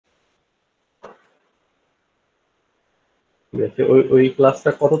ঠিক আছে, ওই ওই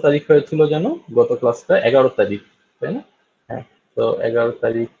ক্লাসটা কত তারিখ হয়েছিল যেন? গত ক্লাসটা 11 তারিখ, তাই না? হ্যাঁ, তো 11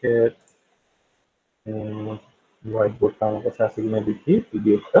 তারিখের হোয়াইট বোর্ডটা আমার কাছে আছে কিনা দেখি,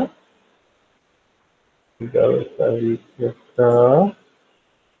 পিডিএফটা। 11 তারিখেরটা,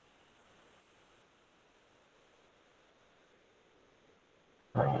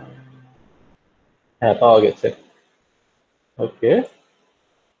 হ্যাঁ পাওয়া গেছে। ওকে,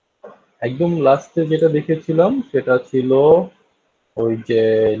 একদম লাস্টে যেটা দেখেছিলাম সেটা ছিল ওই যে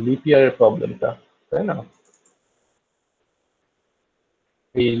লিপ ইয়ারের প্রবলেমটা, তাই না?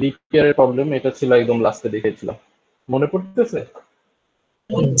 এই লিপ ইয়ারের প্রবলেম, এটা ছিল একদম লাস্টে দেখেছিলাম, মনে পড়তেছে?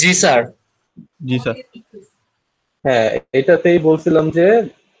 জি স্যার। জি স্যার। হ্যাঁ, এটাতেই বলছিলাম যে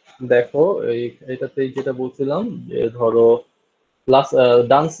দেখো, এই এটাতেই যেটা বলছিলাম যে ধরো প্লাস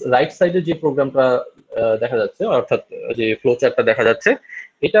ডান্স রাইট সাইডে যে প্রোগ্রামটা দেখা যাচ্ছে, অর্থাৎ যে ফ্লো চার্টটা দেখা যাচ্ছে,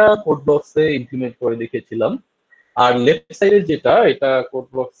 এটা কোড ব্লকসে ইমপ্লিমেন্ট করে দেখিয়েছিলাম। আর লেফট সাইডে যেটা, এটা কোড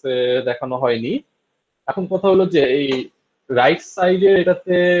ব্লকসে দেখানো হয়নি। এখন কথা হলো যে এই রাইট সাইডে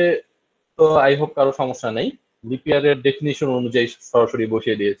এটাতে তো আই হোপ কারো সমস্যা নেই, লিপিয়ারের ডেফিনিশন অনুযায়ী সরাসরি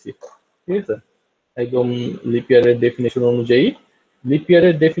বসিয়ে দিয়েছি। ঠিক আছে, একদম লিপিয়ারের ডেফিনিশন অনুযায়ী।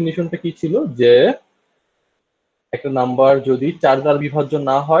 লিপিয়ারের ডেফিনিশনটা কি ছিল যে একটা নাম্বার যদি 4 দ্বারা বিভাজ্য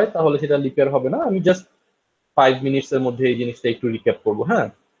না হয় তাহলে সেটা লিপিয়ার হবে না। আমি জাস্ট 5 মিনিটস এর মধ্যে এই জিনিসটা একটু রিক্যাপ করবো, হ্যাঁ,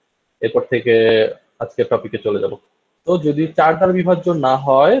 এরপর থেকে আজকের টপিকে চলে যাব। তো যদি 4 দ্বারা বিভাজ্য না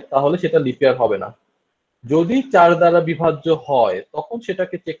হয় তাহলে সেটা লিপিয়ার হবে না। যদি 4 দ্বারা বিভাজ্য হয় তখন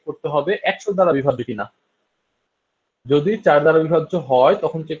সেটাকে চেক করতে হবে 100 দ্বারা বিভাজ্য কিনা। যদি 4 দ্বারা বিভাজ্য হয়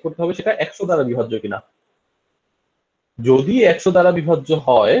তখন চেক করতে হবে সেটা 100 দ্বারা বিভাজ্য কিনা। যদি 100 দ্বারা বিভাজ্য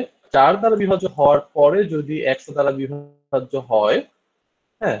হয়, 4 দ্বারা বিভাজ্য হওয়ার পরে যদি 100 দ্বারা বিভাজ্য হয়,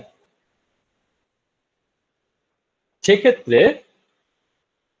 হ্যাঁ, সেক্ষেত্রে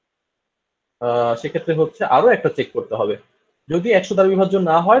সেক্ষেত্রে হচ্ছে আরো একটা চেক করতে হবে। যদি 100 দ্বারা বিভাজ্য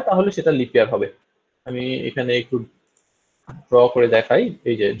না হয় তাহলে সেটা লিপিয়ার হবে। আমি এখানে একটু ড্র করে দেখাই।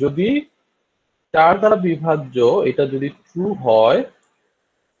 এই যে যদি 4 দ্বারা বিভাজ্য এটা যদি ট্রু হয়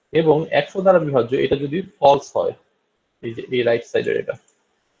এবং 100 দ্বারা বিভাজ্য এটা যদি ফলস হয়, এই যে এই রাইট সাইডের এটা,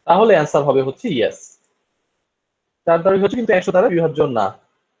 তাহলে অ্যান্সার হবে হচ্ছে ইয়েস। 4 দ্বারা বিভাজ্য কিন্তু 100 দ্বারা বিভাজ্য না,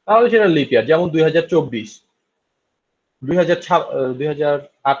 তাহলে সেটা লিপ ইয়ার। যেমন 2024,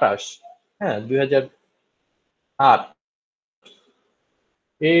 2028, হ্যাঁ 2008,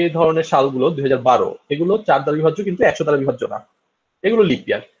 এই ধরনের সালগুলো 2012, এগুলো 4 দ্বারা বিভাজ্য কিন্তু 100 দ্বারা বিভাজ্য না, এগুলো লিপ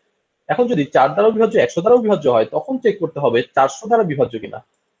ইয়ার। এখন যদি 4 দ্বারা বিভাজ্য 100 দ্বারা বিভাজ্য হয় তখন চেক করতে হবে 400 দ্বারা বিভাজ্য কিনা।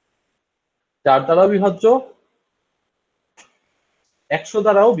 4 দ্বারা বিভাজ্য, 100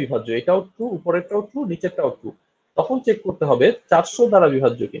 দ্বারাও বিভাজ্য, এটাও ট্রু, উপরেরটাও ট্রু, নিচেরটাও ট্রু, তখন চেক করতে হবে 400 দ্বারা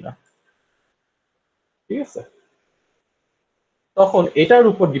বিভাজ্য কিনা। ঠিক আছে, তখন এটার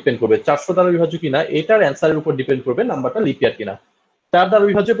উপর ডিপেন্ড করবে 400 দ্বারা বিভাজ্য কিনা, এটার অ্যান্সারের উপর ডিপেন্ড করবে নাম্বারটা লিপ ইয়ার কিনা। 4 দ্বারা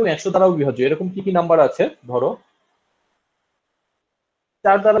বিভাজ্য এবং 100 দ্বারাও বিভাজ্য, এরকম কি কি নাম্বার আছে? ধরো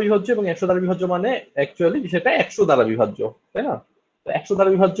 4 দ্বারা বিভাজ্য এবং 100 দ্বারা বিভাজ্য মানে অ্যাকচুয়ালি সেটা 100 দ্বারা বিভাজ্য, তাই না? 100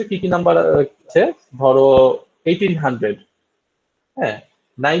 দ্বারা বিভাজ্য কি কি নাম্বার আছে? ধরো 1800, হ্যাঁ,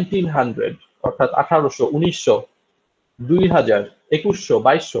 1900, অর্থাৎ 1800, 1900, 2000, 2100,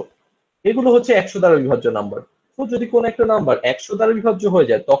 2200, এগুলো হচ্ছে 100 দ্বারা বিভাজ্য নাম্বার। তো যদি কোন একটা নাম্বার 100 দ্বারা বিভাজ্য হয়ে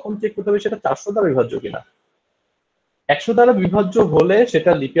যায় তখন চেক করতে হবে সেটা 400 দ্বারা বিভাজ্য কিনা। 100 দ্বারা বিভাজ্য হলে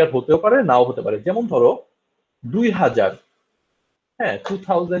সেটা লিপিয়ার হতেও পারে, নাও হতে পারে। যেমন ধরো 2000, হ্যাঁ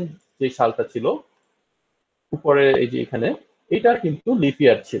 2000 যে সালটা ছিল উপরে এই যে এখানে, এটা কিন্তু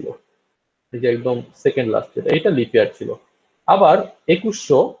লিপিয়ার ছিল, এই যে একদম সেকেন্ড লাস্ট যেটা, এটা লিপিয়ার ছিল। আবার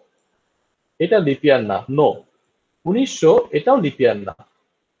 2100, এটা লিপিয়ার না, নো। 1900, এটাও লিপিয়ার না।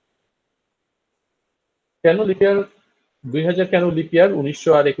 কেন লিপিয়ার? 2000 কেন লিপিয়ার, 1900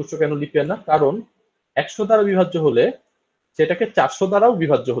 আর 2100 কেন লিপিয়ার না? কারণ 100 দ্বারা বিভাজ্য হলে সেটাকে 400 দ্বারাও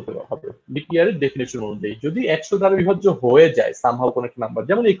বিভাজ্য হতে হবে লিপিয়ারের ডেফিনেশন অনুযায়ী। যদি 100 দ্বারা বিভাজ্য হয়ে যায় সামহাও কোন একটা নাম্বার,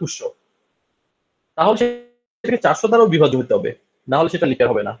 যেমন 2100, তাহলে সেটাকে 400 দ্বারাও বিভাজ্য হতে হবে, না হলে সেটা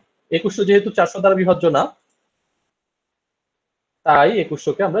লিপিয়ার হবে না। 2100 যেহেতু 400 দ্বারা বিভাজ্য না, তাই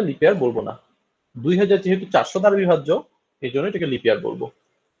 2100 কে আমরা লিপিয়ার বলবো না। 2000 যেহেতু 400 দ্বারা বিভাজ্য, এই জন্য এটাকে লিপিয়ার বলবো।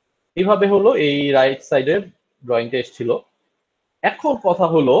 এইভাবে হলো এই রাইট সাইডের ড্রয়িংটা এসেছিল। এখন কথা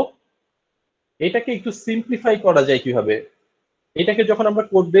হলো এটাকে একটু সিম্পলিফাই করা যায় কিভাবে। এটাকে যখন আমরা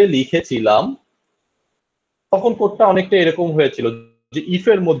কোড দিয়ে লিখেছিলাম তখন কোডটা অনেকটা এরকম হয়েছিল যে ইফ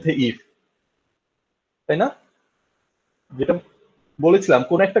এর মধ্যে ইফ, তাই না? যেটা বলেছিলাম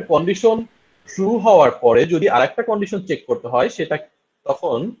কোন একটা কন্ডিশন ট্রু হওয়ার পরে যদি আরেকটা কন্ডিশন চেক করতে হয় সেটা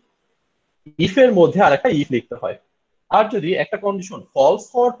তখন ইফ এর মধ্যে আরেকটা ইফ লিখতে হয়। আর যদি একটা কন্ডিশন ফলস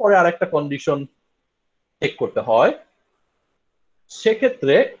হওয়ার পরে আরেকটা কন্ডিশন চেক করতে হয়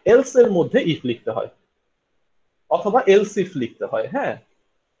সেক্ষেত্রে এলস এর মধ্যে ইফ লিখতে হয়। অথবা এলস ইফ লিখতে হয়। হ্যাঁ,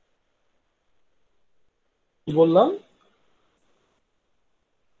 কি বললাম,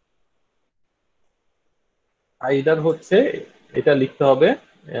 আইদার হচ্ছে এটা লিখতে হবে।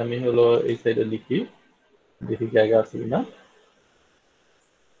 আমি হলো এই সাইডে লিখি, দেখি জায়গা আছে কিনা।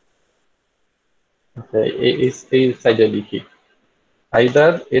 আচ্ছা, এই সাইডে লিখি,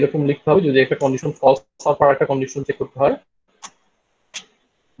 আইদার এরকম লিখতে হবে যদি একটা কন্ডিশন ফলস হওয়ার পর একটা কন্ডিশন চেক করতে হয়,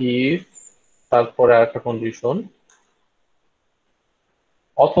 ইফ তারপরে একটা কন্ডিশন,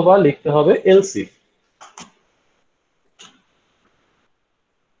 অথবা লিখতে হবে এলস ইফ।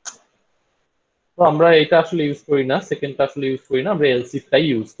 তো আমরা এটা আসলে ইউজ করি না, সেকেন্ডটা আসলে ইউজ করি না, আমরা এলস ইফটাই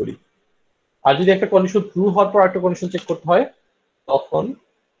ইউজ করি। আর যদি একটা কন্ডিশন ট্রু হওয়ার পর একটা কন্ডিশন চেক করতে হয়, তখন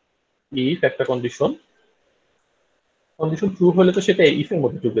ইফ একটা কন্ডিশন, কন্ডিশন ট্রু হলে তো সেটা ইফ এর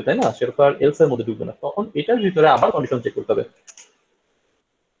মধ্যে ঢুকবে, তাই না, সেটা তো আর এলস এর মধ্যে ঢুকবে না, তখন এটার ভিতরে আবার কন্ডিশন চেক করতে হবে।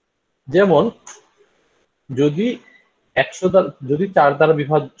 যেমন যদি 100 দ্বারা, যদি 4 দ্বারা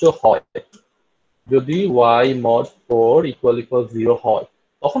বিভাজ্য হয়, যদি y mod 4 ইকুয়াল ইকুয়াল 0 হয়,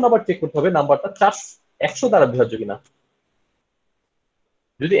 তখন আবার চেক করতে হবে নাম্বারটা 100 দ্বারা বিভাজ্য কিনা।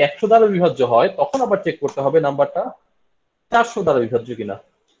 যদি 100 দ্বারা বিভাজ্য হয়, তখন আবার চেক করতে হবে নাম্বারটা 400 দ্বারা বিভাজ্য কিনা।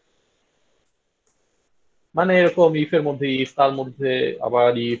 মানে এরকম ইফ এর মধ্যে ইফ, তার মধ্যে আবার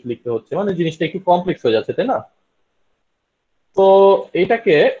ইফ লিখতে হচ্ছে, মানে জিনিসটা একটু কমপ্লেক্স হয়ে যাচ্ছে, তাই না। তো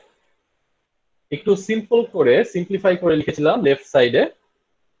এটাকে একটু সিম্পল করে, সিম্পলিফাই করে লিখেছিলাম লেফট সাইডে।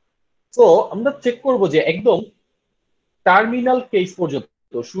 তো আমরা চেক করব যে একদম টার্মিনাল কেস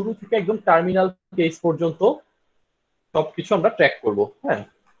পর্যন্ত, শুরু থেকে একদম টার্মিনাল কেস পর্যন্ত সবকিছু আমরা ট্র্যাক করব। হ্যাঁ,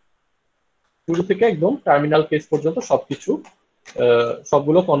 শুরু থেকে একদম টার্মিনাল কেস পর্যন্ত সবকিছু,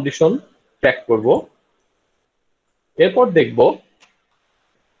 সবগুলো কন্ডিশন ট্র্যাক করব। এরপর দেখব,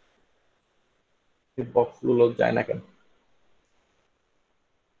 বক্সগুলো যায় না কেন,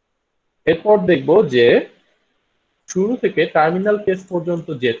 এরপর দেখব যে শুরু থেকে টার্মিনাল কেস পর্যন্ত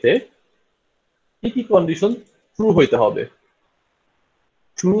যেতে কি কি কন্ডিশন ট্রু হইতে হবে।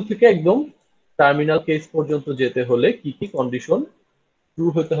 শুরু থেকে একদম টার্মিনাল কেস পর্যন্ত যেতে হলে কি কি কন্ডিশন ট্রু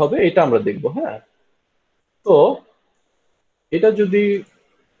হতে হবে, এটা আমরা দেখব। হ্যাঁ, তো এটা যদি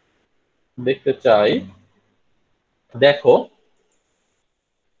দেখতে চাই, দেখো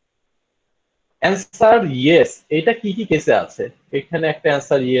অ্যান্সার ইয়েস এটা কি কি কেসে আছে। এখানে একটা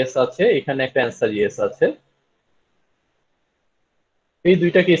অ্যান্সার ইয়েস আছে, এখানে একটা অ্যান্সার ইয়েস আছে, এই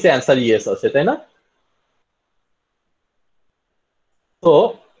দুইটা কেসে অ্যান্সার ইয়েস আছে, তাই না। তো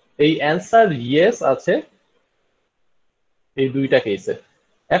এই অ্যান্সার ইয়েস আছে এই দুইটা কেসে।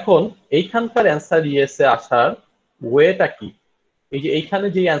 এখন এইখানকার অ্যান্সার ইয়েস এ আসার ওয়েটা কি, এই যে এইখানে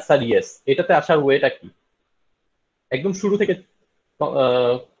যে অ্যান্সার ইয়েস এটাতে আসার ওয়েটা কি, একদম শুরু থেকে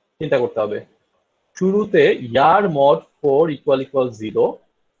আহ, চিন্তা করতে হবে। শুরুতে ইয়ার মড 4 ইকুয়াল ইকুয়াল 0,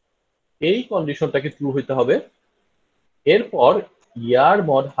 এই কন্ডিশনটাকে ট্রু হইতে হবে। এরপর ইয়ার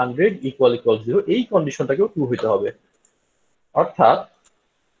মড 100 ইকুয়াল ইকুয়াল 0, এই কন্ডিশনটাকেও ট্রু হইতে হবে। অর্থাৎ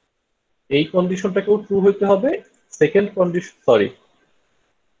এই কন্ডিশনটাকেও ট্রু হইতে হবে, সেকেন্ড কন্ডিশন, সরি,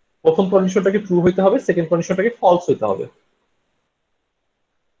 প্রথম কন্ডিশনটাকে ট্রু হইতে হবে, সেকেন্ড কন্ডিশনটাকে ফলস হইতে হবে।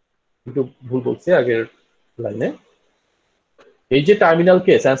 একটু ভুল বলছি আগের লাইনে। এই যে terminal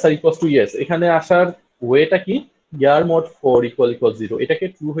case answer equal to yes, এখানে আসার ওয়েটা কি, ইয়ার মড 4 ইকুয়াল ইকুয়াল 0, এটাকে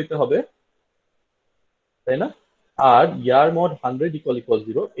ট্রু হইতে হবে, তাই না। আর ইয়ার মড 100 ইকুয়াল ইকুয়াল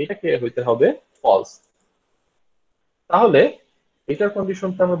 0, এটাকে হইতে হবে ফলস। তাহলে এটার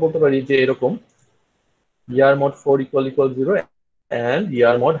কন্ডিশনটা আমরা বলতে পারি যে এরকম, ইয়ার mod 4 equal equal 0 and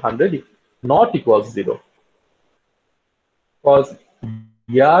year mod 100 not equal 0, cause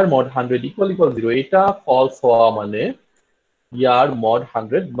year mod 100 equal equal 0 এটা ফলস হওয়া মানে ইয়ার মড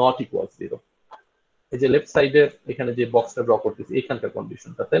 100 নট ইকুয়াল 0। এই যে লেফট সাইডে এখানে যে বক্সটা ড্র করতেছি এখানকার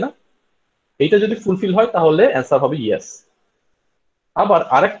কন্ডিশনটা, তাই না, এইটা যদি ফুলফিল হয় তাহলে অ্যান্সার হবে ইয়েস। আবার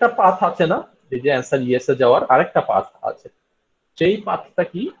আরেকটা পাথ আছে না, এই যে অ্যান্সার ইয়েস এ যাওয়ার আরেকটা পাথ আছে, সেই পাথটা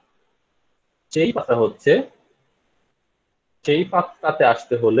কি, সেই পাথটা হচ্ছে, সেই পাথটাতে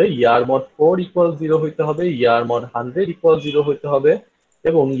আসতে হলে ইয়ার মড 4 ইকুয়াল 0 হইতে হবে, ইয়ার মড 100 ইকুয়াল 0 হইতে হবে,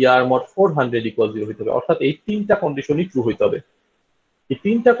 এবং ইয়ার মড 400 ইকুয়াল 0 হইতে হবে। অর্থাৎ এই তিনটা কন্ডিশনই ট্রু হইতে হবে। এই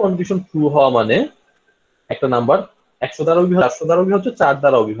তিনটা কন্ডিশন ট্রু হওয়া মানে একটা নাম্বার 100 দ্বারা অবিভাজ্য, 400 দ্বারা অবিভাজ্য, 4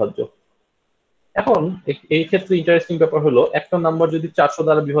 দ্বারা অবিভাজ্য। এখন এই ক্ষেত্রে ইন্টারেস্টিং ব্যাপার হলো, একটা নাম্বার যদি 400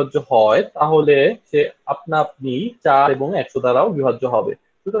 দ্বারা বিভাজ্য হয় তাহলে সে আপনা আপনি 4 এবং 100 দ্বারাও বিভাজ্য হবে।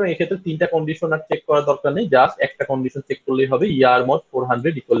 সুতরাং এক্ষেত্রে তিনটা কন্ডিশন আর চেক করার দরকার নেই, জাস্ট একটা কন্ডিশন চেক করলেই হবে, ইয়ার মড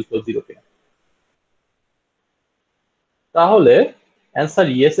 400 ইকুয়াল ইকুয়াল 0 কে। তাহলে অ্যান্সার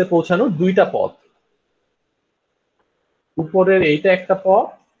ইয়েস এ পৌঁছানোর দুইটা পথ, উপরের এইটা একটা পথ,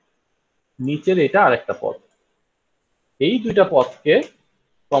 নিচের এটা আরেকটা পথ। এই দুইটা পথকে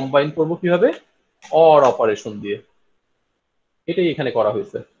কম্বাইন করবো কিভাবে, অর অপারেশন দিয়ে, এটাই এখানে করা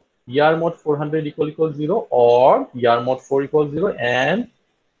হয়েছে। ইয়ার mode 400 equal 0 or year mode 4 equal 0 and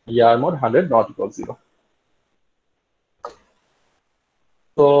year mode 100 not equal 0।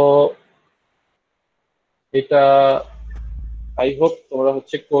 তো এটা আই হোপ তোমরা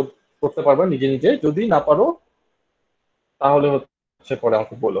হচ্ছে করতে পারবে নিজে নিজে, যদি না পারো তাহলে হচ্ছে পরে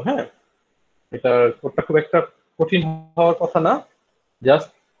আমাকে বলো। হ্যাঁ, এটা কোডটা খুব একটা কঠিন হওয়ার কথা না, জাস্ট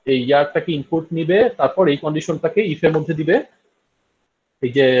এই ইয়ারটাকে ইনপুট নিবে, তারপর এই কন্ডিশনটাকে ইফ এর মধ্যে দিবে,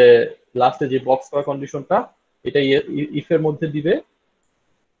 এই যে লাস্টে যে বক্স করা কন্ডিশনটা এটা ইফ এর মধ্যে দিবে।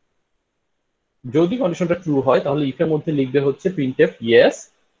 যদি কন্ডিশনটা ট্রু হয় তাহলে ইফ এর মধ্যে লিখবে হচ্ছে প্রিন্টএফ ইয়েস,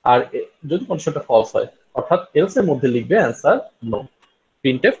 আর যদি কন্ডিশনটা ফলস হয় অর্থাৎ এলস এর মধ্যে লিখবে answer no,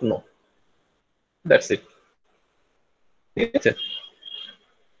 printf no. That's it. ঠিক আছে,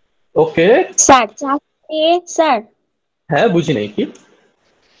 ওকে। স্যার 400 দিয়ে স্যার হ্যাঁ, বুঝি নাই কি।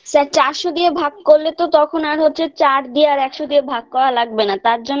 স্যার 400 দিয়ে ভাগ করলে তো তখন আর হচ্ছে 4 দিয়ে আর 100 দিয়ে ভাগ করা লাগবে না,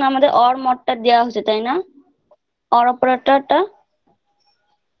 তার জন্য আমাদের অর মডটা দেওয়া হচ্ছে তাই না, অর অপারেটরটা।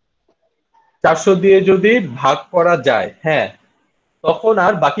 400 দিয়ে যদি ভাগ করা যায়, হ্যাঁ, তখন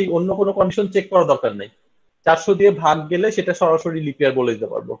আর বাকি অন্য কোনো কন্ডিশন চেক করার দরকার নেই। 400 দিয়ে ভাগ গেলে সেটা সরাসরি লিপিয়ার বলে দিতে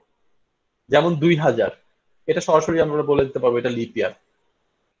পারবো। যেমন 2000, এটা সরাসরি আমরা বলে দিতে পারবো এটা লিপিয়ার।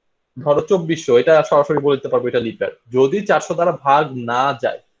 ধরো 2400, এটা সরাসরি বলে দিতে পারবো এটা লিপিয়ার। যদি 400 দ্বারা ভাগ না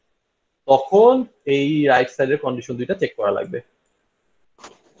যায় তখন এই রাইট সাইডের কন্ডিশন দুইটা চেক করা লাগবে।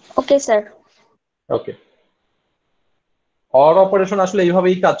 Okay sir. Okay, or operation আসলে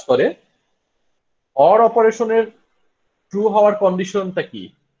এইভাবেই কাজ করে। অর অপারেশনের ট্রু হওয়ার কন্ডিশনটা কি,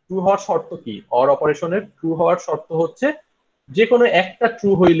 ট্রু হওয়ার শর্ত কি? অর অপারেশনের ট্রু হওয়ার শর্ত হচ্ছে যে কোনো একটা ট্রু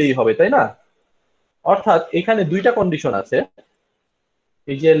হইলেই হবে, তাই না? অর্থাৎ এখানে দুইটা কন্ডিশন আছে।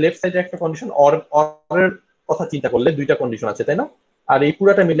 এই যে লেফট সাইডে একটা কন্ডিশন, অরের কথা চিন্তা করলে দুইটা কন্ডিশন আছে, তাই না? আর এই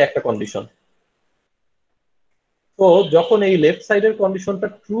পুরাটা মিলে একটা কন্ডিশন। তো যখন এই লেফট সাইডের কন্ডিশনটা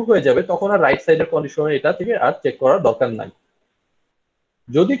ট্রু হয়ে যাবে তখন আর রাইট সাইডের কন্ডিশন এটা থেকে আর চেক করার দরকার নাই।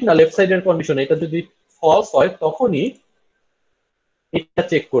 যদি কিনা লেফট সাইডের কন্ডিশন এটা যদি ফলস হয় তখনই এটা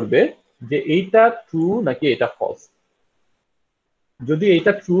চেক করবে যে এইটা ট্রু নাকি এটা ফলস। যদি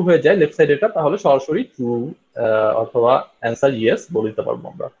এইটা ট্রু হয়ে যায় লেফট সাইড এটা, তাহলে সরাসরি ট্রু অথবা অ্যান্সার ইয়েস বলে দিতে পারবো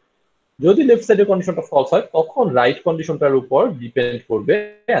আমরা। যদি লেফট সাইডের কন্ডিশনটা ফলস হয় তখন রাইট কন্ডিশনটার উপর ডিপেন্ড করবে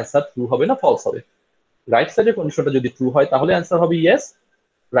অ্যান্সার ট্রু হবে না ফলস হবে। রাইট সাইডের কন্ডিশনটা যদি ট্রু হয় তাহলে অ্যান্সার হবে ইয়েস,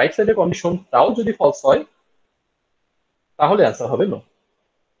 রাইট সাইডের কন্ডিশনটাও যদি ফলস হয় তাহলে অ্যান্সার হবে নো।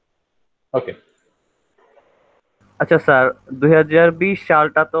 ওকে, আচ্ছা স্যার, 2020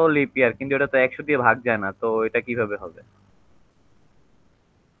 সালটা তো লিপ ইয়ার, কিন্তু এটা তো 100 দিয়ে ভাগ যায় না, তো এটা কিভাবে হবে?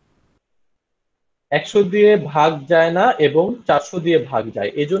 100 দিয়ে ভাগ যায় না এবং 400 দিয়ে ভাগ যায়,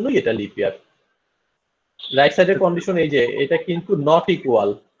 এজন্যই এটা লিপ ইয়ার। রাইট সাইডের কন্ডিশন এই যে এটা কিন্তু নট ইকুয়াল,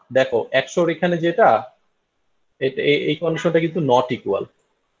 দেখো 100 এখানে যেটা এই কন্ডিশনটা কিন্তু নট ইকুয়াল।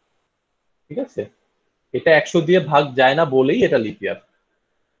 ঠিক আছে, এটা 100 দিয়ে ভাগ যায় না বলেই এটা লিপ ইয়ার।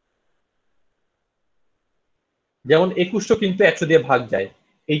 যেমন 2100 কিন্তু 100 দিয়ে ভাগ যায়,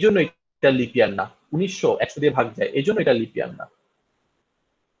 এই জন্য এটা লিপ ইয়ার না। 1900 100 দিয়ে ভাগ যায়, এই জন্য এটা লিপ ইয়ার না।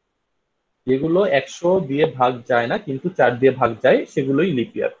 যেগুলো 100 দিয়ে ভাগ যায় না কিন্তু 4 দিয়ে ভাগ যায় সেগুলোই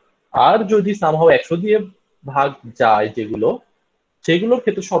লিপ ইয়ার। আর যদি সামহাও 100 দিয়ে ভাগ যায় যেগুলো, সেগুলোর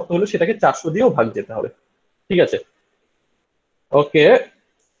ক্ষেত্রে শর্ত হলো সেটাকে 400 দিয়েও ভাগ যেতে হবে। ঠিক আছে, ওকে।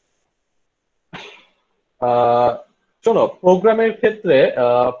 শোনো, প্রোগ্রামের ক্ষেত্রে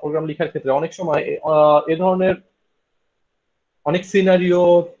প্রোগ্রাম লেখার ক্ষেত্রে অনেক সময় এ ধরনের অনেক সিনারিও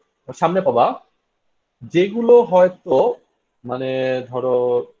সামনে পাবা যেগুলো হয়তো মানে ধরো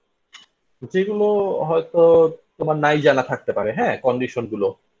যেগুলো হয়তো তোমার নাই জানা থাকতে পারে। হ্যাঁ, কন্ডিশন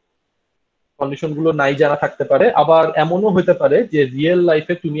গুলো নাই জানা থাকতে পারে, আবার এমনও হতে পারে যে রিয়েল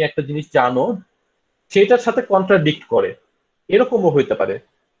লাইফে তুমি একটা জিনিস জানো সেটার সাথে কন্ট্রাডিক্ট করে, এরকমও হইতে পারে।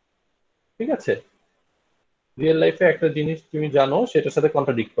 ঠিক আছে, রিয়েল লাইফে একটা জিনিস তুমি জানো সেটার সাথে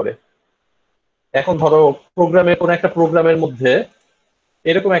কন্ট্রাডিক্ট করে। এখন ধরো কোনো একটা প্রোগ্রামের মধ্যে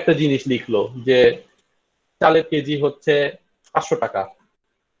এরকম একটা জিনিস লিখলো যে চালের কেজি হচ্ছে 500 টাকা।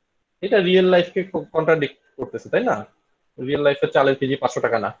 এটা রিয়েল লাইফকে কন্ট্রাডিক্ট করতেছে, তাই না? রিয়েল লাইফে চালের কেজি 500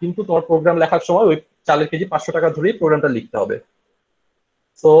 টাকা না, কিন্তু তোমার প্রোগ্রাম লেখার সময় ওই চালের কেজি 500 টাকা ধরেই প্রোগ্রামটা লিখতে হবে।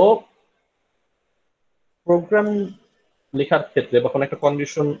 তো প্রোগ্রাম লেখার ক্ষেত্রে বা কোনো একটা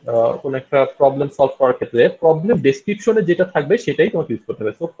কন্ডিশন, কোনো একটা প্রবলেম সলভ করার ক্ষেত্রে প্রবলেম ডেসক্রিপশনে যেটা থাকবে সেটাই তোমাকে ইউজ করতে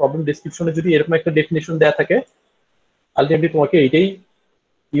হবে। তো প্রবলেম ডেসক্রিপশনে যদি এরকম একটা ডেফিনেশন দেওয়া থাকে আলটিমেটলি তোমাকে এইটাই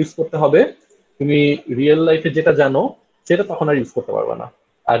ইউজ করতে হবে। তুমি রিয়েল লাইফে যেটা জানো সেটা তখন আর ইউজ করতে পারবে না।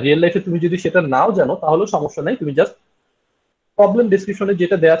 আর রিয়েল লাইফে তুমি যদি সেটা নাও জানো তাহলেও সমস্যা নাই, তুমি জাস্ট প্রবলেম ডেসক্রিপশনে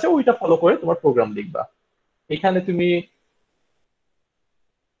যেটা দেওয়া আছে ওইটা ফলো করে তোমার প্রোগ্রাম লিখবা। এখানে তুমি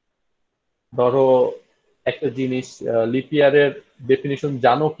ধরো একটা জিনিস লিপ ইয়ারের ডেফিনিশন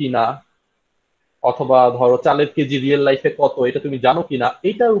জানো কিনা, অথবা ধরো চালের কেজি রিয়েল লাইফে কত এটা তুমি জানো কিনা,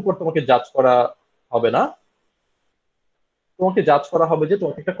 এইটার উপর তোমাকে জাজ করা হবে না। তোমাকে জাজ করা হবে যে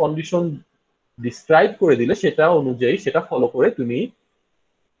তোমাকে একটা কন্ডিশন ডিসক্রাইব করে দিলে সেটা অনুযায়ী সেটা ফলো করে তুমি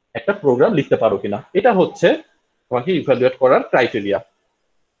একটা প্রোগ্রাম লিখতে পারো কিনা, এটা হচ্ছে তোমাকে ইভ্যালুয়েট করার ক্রাইটেরিয়া।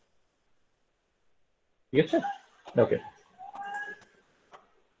 ঠিক আছে, ওকে।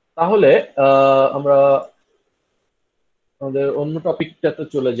 তাহলে আমরা আমাদের অন্য টপিকটাতে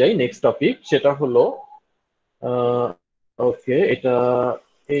চলে যাই। নেক্সট টপিক সেটা হলো ওকে, এটা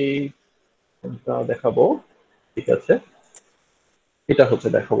এই দেখাবো। ঠিক আছে, এটা হচ্ছে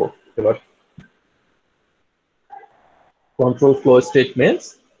দেখাবো এবার control flow statements.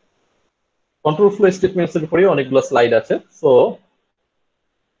 Control flow statements এর উপরে অনেকগুলো স্লাইড আছে। সো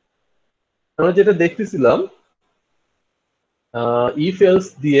আমরা যেটা দেখতেছিলাম ইফ এলস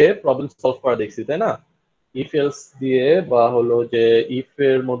দিয়ে প্রবলেম সলভ করা দেখছি, তাই না? ইফ এলস দিয়ে বা হলো যে ইফ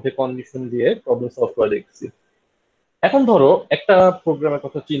এর মধ্যে কন্ডিশন দিয়ে প্রবলেম সলভ করা দেখছি। এখন ধরো একটা প্রোগ্রামের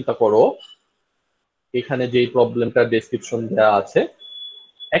কথা চিন্তা করো, এখানে যেই প্রবলেমটার ডেসক্রিপশন দেওয়া আছে,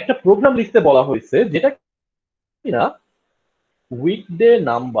 একটা প্রোগ্রাম লিখতে বলা হয়েছে যেটা কিনা উইকডে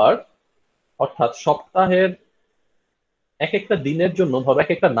নাম্বার, অর্থাৎ সপ্তাহের এক একটা দিনের জন্য ধরো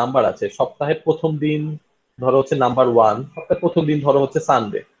এক একটা নাম্বার আছে। সপ্তাহের প্রথম দিন ধরো হচ্ছে নাম্বার 1, সপ্তাহের প্রথম দিন ধরো হচ্ছে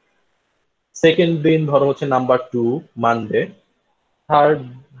সানডে, সেকেন্ড দিন ধরো হচ্ছে নাম্বার 2 মানডে, থার্ড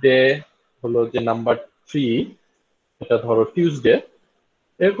ডে হলো যে নাম্বার 3 এটা ধরো টিউসডে।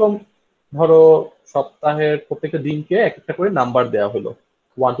 এরকম ধরো সপ্তাহের প্রত্যেকটা দিনকে এক একটা করে নাম্বার দেওয়া হলো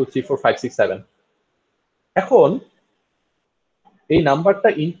 1 2 3 4 5 6 7। এখন এই নাম্বারটা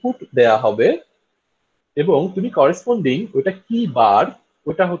ইনপুট দেয়া হবে এবং তুমি করেসপন্ডিং ওইটা কি বার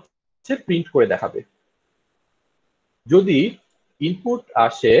ওইটা হচ্ছে প্রিন্ট করে দেখাবে। যদি ইনপুট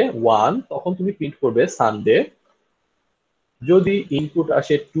আসে 1 তখন তুমি প্রিন্ট করবে সানডে, যদি ইনপুট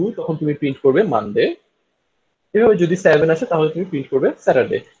আসে 2 তখন তুমি প্রিন্ট করবে মানডে, এভাবে যদি 7 আসে তাহলে তুমি প্রিন্ট করবে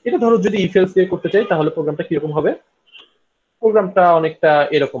স্যাটারডে। এটা ধরো যদি ইফ এলস দিয়ে করতে চাই তাহলে প্রোগ্রামটা কিরকম হবে? প্রোগ্রামটা অনেকটা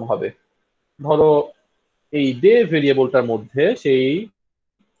এরকম হবে। ধরো এই ডে ভেরিয়েবলটার মধ্যে সেই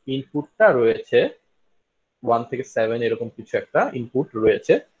ইনপুটটা রয়েছে 1 থেকে 7 এরকম কিছু একটা ইনপুট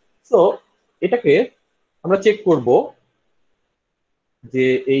রয়েছে। সো এটাকে আমরা চেক করব যে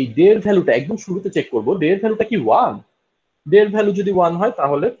এই ডে এর ভ্যালুটা একদম শুরুতে চেক করব, ডে এর ভ্যালুটা কি 1। ডে এর ভ্যালু যদি 1 হয়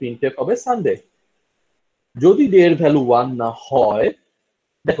তাহলে প্রিন্টএফ হবে সানডে। যদি ডে এর ভ্যালু 1 না হয়,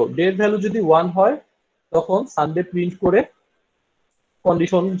 দেখো ডে এর ভ্যালু যদি 1 হয় তখন সানডে প্রিন্ট করে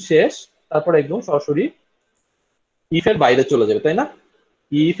কন্ডিশন শেষ, তারপর একদম সরাসরি ইফ এর বাইরে চলে যাবে, তাই না?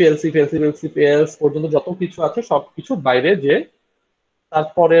 If else if else if else if else পর্যন্ত যত কিছু আছে সবকিছু বাইরে যে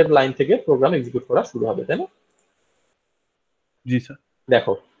তারপরের লাইন থেকে প্রোগ্রাম এক্সিকিউট করা শুরু হবে, তাই না? জি স্যার।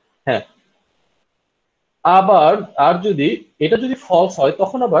 দেখো, হ্যাঁ। আবার আর যদি এটা যদি ফলস হয়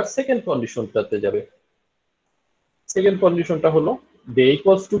তখন আবার সেকেন্ড কন্ডিশনটাতে যাবে। সেকেন্ড কন্ডিশনটা হলো ডে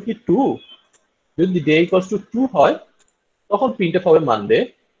ইকুয়ালস টু কি 2। যদি ডে ইকুয়ালস টু 2 হয় তখন প্রিন্টএফ হবে মানডে।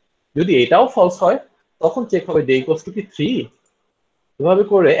 যদি এটাও ফলস হয় তখন চেক হবে ডে ইকুয়ালস টু কি 3। এভাবে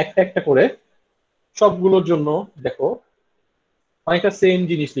করে একটা একটা করে সবগুলোর জন্য দেখো অনেকটা সেম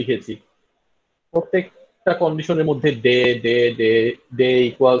জিনিস লিখেছি। প্রত্যেকটা কন্ডিশনের মধ্যে day day day day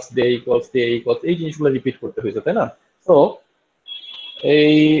equals day equals day equals এই জিনিসগুলো রিপিট করতে হয়েছে, তাই না? তো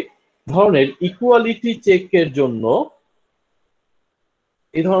এই ধরনের ইকুয়ালিটি চেকের জন্য,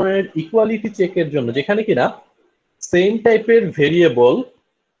 এই ধরনের ইকুয়ালিটি চেকের জন্য যেখানে কিনা সেম টাইপের ভেরিয়েবল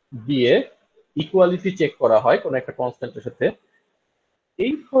দিয়ে ইকুয়ালিটি চেক করা হয় কোন একটা কনস্ট্যান্টের সাথে,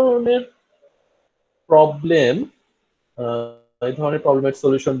 এই ধরনের প্রবলেম এই ধরনের প্রবলেমের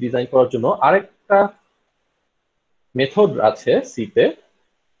সলিউশন ডিজাইন করার জন্য আরেকটা মেথড আছে সিতে।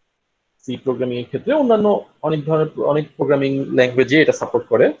 সি প্রোগ্রামিং এর ক্ষেত্রে অন্যান্য অনেক ধরনের অনেক প্রোগ্রামিং ল্যাঙ্গুয়েজে এটা সাপোর্ট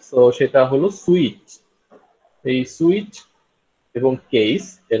করে। সো সেটা হলো সুইচ। এই সুইচ এবং কেস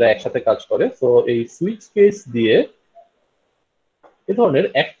এরা একসাথে কাজ করে। সো এই সুইচ কেস দিয়ে এ ধরনের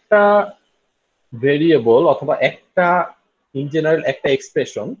একটা ভেরিয়েবল অথবা একটা ইন জেনারেল একটা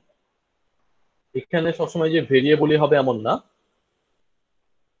এক্সপ্রেশন, এখানে সবসময় যে ভেরিয়েবলই হবে এমন না।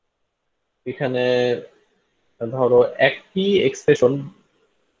 এখানে ধরো একই এক্সপ্রেশন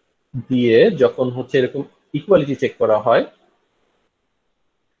দিয়ে যখন হচ্ছে এরকম ইকুয়ালিটি চেক করা হয়,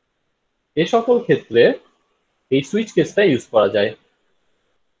 এ সকল ক্ষেত্রে এই সুইচ কেসটা ইউজ করা যায়।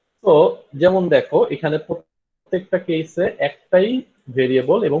 তো যেমন দেখো এখানে প্রত্যেকটা কেসে একটাই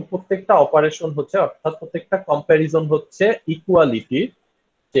ভেরিয়েবল এবং প্রত্যেকটা অপারেশন হচ্ছে, অর্থাৎ প্রত্যেকটা কম্প্যারিজন হচ্ছে ইকুয়ালিটি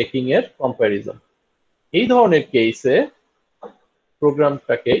চেকিং এর কম্প্যারিজন। এই ধরনের কেসে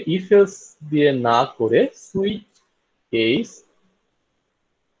প্রোগ্রামটাকে ইফ এলস দিয়ে না করে সুইচ কেস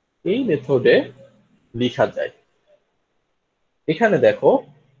এই মেথডে লেখা যায়। এখানে দেখো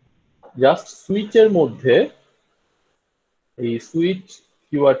জাস্ট সুইচের মধ্যে এই সুইচ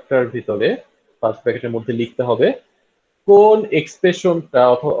কিওয়ার্ডটার ভিতরে ফার্স্ট ব্র্যাকেটের মধ্যে লিখতে হবে কোন এক্সপ্রেশনটা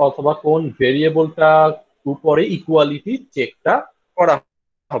অথবা কোন ভেরিয়েবলটা উপরে ইকুয়ালিটি চেকটা করা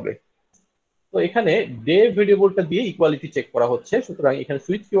হবে। তো এখানে ডে ভেরিয়েবলটা দিয়ে ইকুয়ালিটি চেক করা হচ্ছে, সুতরাং এখানে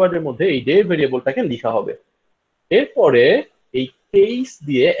সুইচ কিওয়ার্ডের মধ্যে এই ডে ভেরিয়েবলটাকে লেখা হবে। এরপরে এই কেস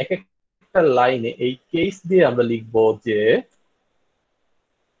দিয়ে এক একটা লাইনে এই কেস দিয়ে আমরা লিখব যে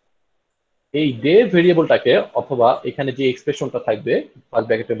এই ডে ভেরিয়েবলটাকে অথবা এখানে যে এক্সপ্রেশনটা থাকবে ফার্স্ট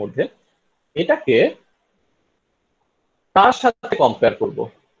ব্র্যাকেটের মধ্যে এটাকে তার সাথে কম্পেয়ার করব,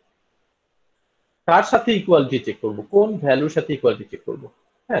 তার সাথে ইকুয়ালিটি চেক করব, কোন ভ্যালুর সাথে ইকুয়ালিটি চেক করব।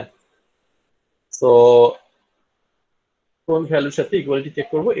 হ্যাঁ, তো কোন ভ্যালুর সাথে ইকুয়ালিটি চেক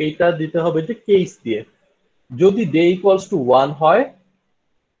করব এইটা দিতে হবে যে কেস দিয়ে। যদি ডে ইকুয়ালস টু 1 হয়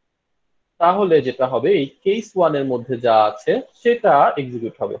তাহলে যেটা হবে এই কেস 1 এর মধ্যে যা আছে সেটা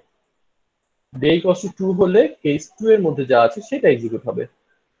এক্সিকিউট হবে। ডে ইকুয়ালস টু 2 হলে কেস 2 এর মধ্যে যা আছে সেটা এক্সিকিউট হবে।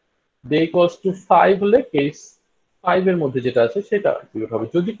 ডে ইকুয়ালস টু 5 হলে কেস 5 এর মধ্যে যেটা আছে সেটা এক্সিকিউট হবে।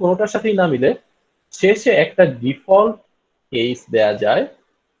 যদি কোনোটার সাথেই না মিলে শেষে একটা ডিফল্ট কেস দেয়া যায়,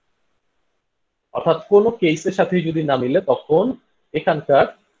 অর্থাৎ কোনো কেসের সাথে যদি না মিলে তখন এখানকার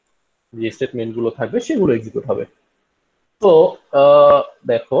যে স্টেটমেন্ট গুলো থাকবে সেগুলো এক্সিকিউট হবে। তো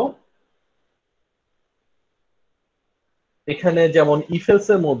দেখো এখানে যেমন ইফ এলস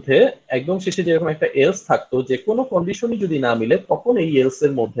এর মধ্যে একদম শেষে যেরকম একটা এলস থাকতো যে কোনো কন্ডিশনই যদি না মিলে তখন এই এলস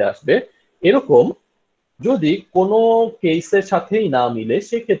এর মধ্যে আসবে, এরকম যদি কোনো কেসের সাথেই না মিলে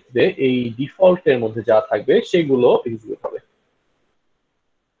সেক্ষেত্রে এই ডিফল্টের মধ্যে যা থাকবে সেগুলো এক্সিকিউট হবে।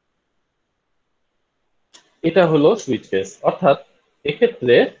 এটা হলো সুইচ কেস। অর্থাৎ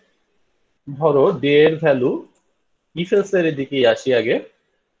এক্ষেত্রে ধরো ডে এর ভ্যালু, ইফ এলস এর দিকেই আসি আগে,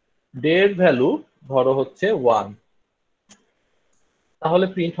 ডে এর ভ্যালু ধরো হচ্ছে 1, তাহলে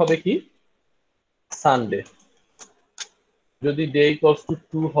প্রিন্ট হবে কি সানডে। যদি ডে ইকুয়ালস টু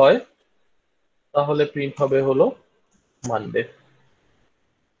 2 হয় তাহলে প্রিন্ট হবে হলো মানডে।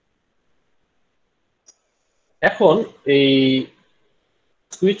 এখন এই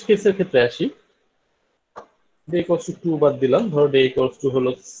সুইচ কেসের ক্ষেত্রে আসি। ডে ইকুয়ালস টু 2 বাদ দিলাম, ধরো ডে ইকুয়ালস টু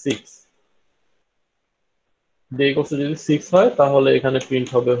হলো 6। ডে ইকুয়ালস টু যদি 6 হয় তাহলে এখানে প্রিন্ট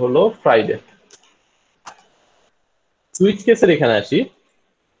হবে হলো ফ্রাইডে। সুইচ কেসের এখানে আসি।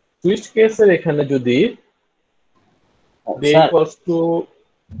 সুইচ কেসের এখানে যদি ডে স্যার ইকুয়ালস টু,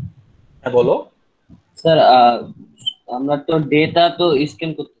 হ্যাঁ বলো। স্যার আমরা তো ডেটা তো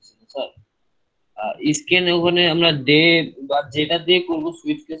স্ক্যান করতেছি না স্যার, স্ক্যান ওখানে আমরা ডে বা যেটা দিয়ে করব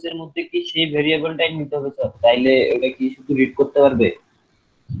সুইচ কেসের মধ্যে কি সেই ভেরিয়েবলটাই নিতে হবে স্যার, তাইলে ওটা কি শুধু রিড করতে পারবে?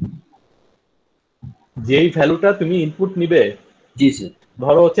 যেই ভ্যালুটা তুমি ইনপুট নিবে, জি স্যার।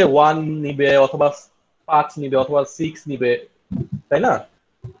 ধরো হচ্ছে 1 নিবে অথবা 5 নিবে অথবা 6 নিবে, তাই না?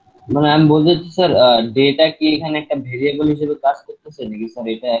 মানে আমি বলতে চাচ্ছি স্যার, ডেটা কি এখানে একটা ভেরিয়েবল হিসেবে কাজ করতেছে নাকি স্যার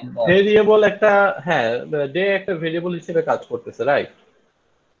এটা একটা ভেরিয়েবল একটা, হ্যাঁ ডে একটা ভেরিয়েবল হিসেবে কাজ করতেছে, রাইট।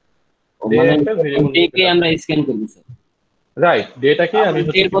 ডে মানে একটা ভেরিয়েবল হিসেবে ডেকে কাজ আমরা করতেছে, স্ক্যান করব স্যার? রাইট। ডেটাকে আমি আমরা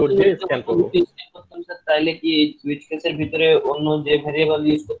হচ্ছে ডের কিবোর্ড বদলে দিয়ে যদি স্ক্যান অন্য করব। কিছু স্ক্যান করতাম স্যার, তাইলে কি এই সুইচ কেসের ভিতরে অন্য যে ভেরিয়েবল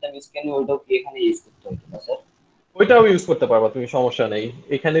ইউজ করতাম স্ক্যানে ওটাও কি এখানে ইউজ করতে হতো না স্যার? ওইটাও ইউজ করতে পারবা তুমি, সমস্যা নেই।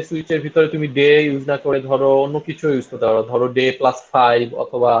 এখানে সুইচের ভিতরে তুমি ডে ইউজ না করে ধরো অন্য কিছু ইউজ করতে পারো, ধরো ডে প্লাস 5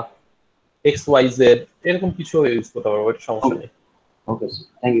 অথবা এক্স ওয়াই জেড এরকম কিছু ইউজ করতে পারবো, ওইটা সমস্যা নেই। Okay sir,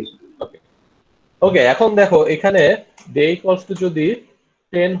 thank you sir. ওকে ওকে, এখন দেখো এখানে ডে ইকুয়ালস টু যদি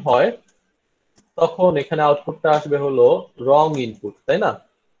 10 হয় তখন এখানে আউটপুটটা আসবে হলো রং ইনপুট, তাই না?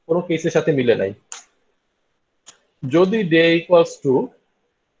 কোনো কেসের সাথে মিলে নাই। যদি ডে ইকুয়ালস টু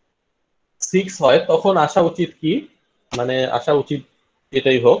 6 হয় তখন আসা উচিত কি, মানে আসা উচিত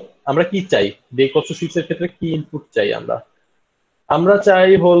এটাই হোক, আমরা কি চাই ডে ইকুয়ালস টু 6 এর ক্ষেত্রে কি ইনপুট চাই আমরা? আমরা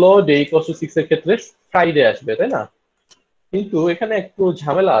চাই হলো ডে ইকুয়ালস টু 6 এর ক্ষেত্রে ফ্রাইডে আসবে, তাই না? কিন্তু এখানে একটু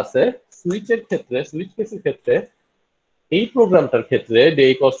ঝামেলা আছে। সুইচের ক্ষেত্রে, সুইচ কেসের ক্ষেত্রে এই প্রোগ্রামটার ক্ষেত্রে ডে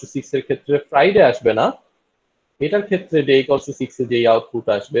ইকুয়ালস টু 6 এর ক্ষেত্রে ফ্রাইডে আসবে না। এটার ক্ষেত্রে ডে ইকুয়ালস টু 6 এ যে আউটপুট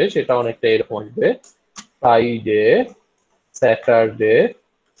আসবে সেটা অনেকটা এরকম আসবে, ফ্রাইডে, স্যাটারডে,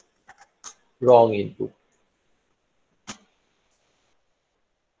 রং ইনপুট।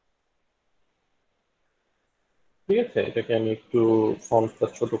 ঠিক আছে, এটাকে আমি একটু ফন্টটা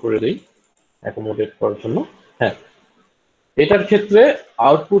ছোট করে দিই অ্যাকোমোডেট করার জন্য। হ্যাঁ, এটার ক্ষেত্রে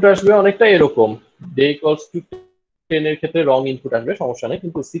আউটপুট আসবে অনেকটা এরকম, ডে ইকুয়ালস টু 10 এর ক্ষেত্রে রং ইনপুট আসবে, সমস্যা নেই।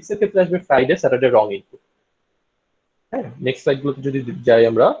 কিন্তু 6 এর ক্ষেত্রে আসবে ফ্রাইডে, স্যাটারডে, রং ইনপুট। হ্যাঁ, নেক্সট স্লাইডগুলোতে যদি যাই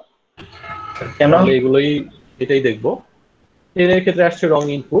আমরা কেন? তাহলে এগুলোই এটাই দেখবো। 10 এর ক্ষেত্রে আসছে রং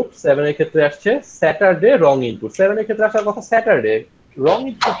ইনপুট, 7 এর ক্ষেত্রে আসছে স্যাটারডে রং ইনপুট। 7 এর ক্ষেত্রে আসার কথা স্যাটারডে, রং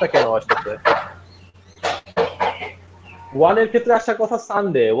ইনপুটটা কেন আসতেছে? ওয়ানের ক্ষেত্রে আসার কথা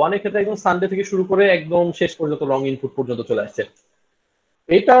সানডে, ওয়ানের ক্ষেত্রে একদম সানডে থেকে শুরু করে একদম শেষ পর্যন্ত রং ইনপুট পর্যন্ত চলে আসছে।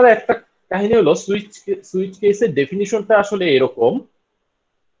 এটার একটা কাহিনী হলো সুইচ কেসের ডেফিনিশনটা আসলে এরকম,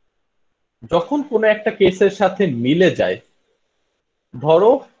 যখন কোনো একটা কেসের সাথে মিলে যায়,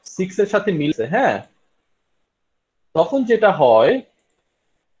 ধরো 6 এর সাথে মিলছে, হ্যাঁ, তখন যেটা হয়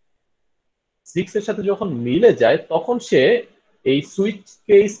 6 এর সাথে যখন মিলে যায় তখন সে এই সুইচ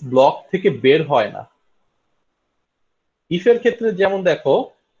কেস ব্লক থেকে বের হয় না। ইফের ক্ষেত্রে যেমন দেখো,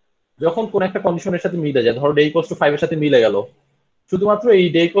 যখন কোন একটা কন্ডিশনের সাথে মিলে যায়, ধরো ডে ইকুয়ালস টু 5 এর সাথে মিলে গেল, শুধুমাত্র এই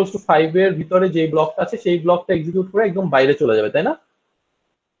ডে ইকুয়ালস টু 5 এর ভিতরে যে ব্লকটা আছে সেই ব্লকটা এক্সিকিউট করে একদম বাইরে চলে যাবে, তাই না?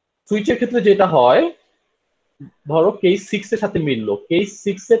 সুইচের ক্ষেত্রে যেটা হয়, ধরো কেস 6 এর সাথে মিললো, কেস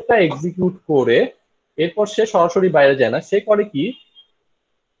 6 এরটা এক্সিকিউট করে এরপর সে সরাসরি বাইরে যায় না, সে করে কি,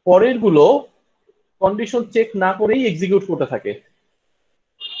 পরের গুলো কন্ডিশন চেক না করেই এক্সিকিউট করতে থাকে,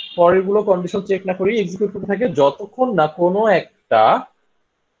 পরের গুলো কন্ডিশন চেক না করেই এক্সিকিউট করতে থাকে যতক্ষণ না কোনো একটা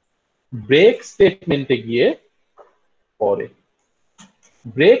ব্রেক স্টেটমেন্টে গিয়ে পড়ে।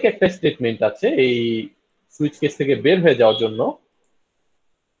 ব্রেক একটা স্টেটমেন্ট আছে এই সুইচ কেস থেকে বের হয়ে যাওয়ার জন্য।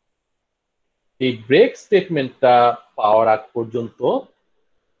 এই ব্রেক স্টেটমেন্টটা পাওয়ার আগ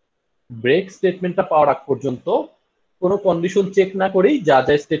পর্যন্ত, কোনো কন্ডিশন চেক না করেই যা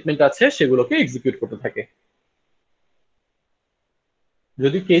যা স্টেটমেন্ট আছে সেগুলোকে এক্সিকিউট করতে থাকে।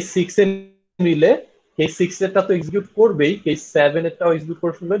 যদি কেস 6 এ মিলে, কেস 6 এরটা তো এক্সিকিউট করবেই, কেস 7 এরটাও এক্সিকিউট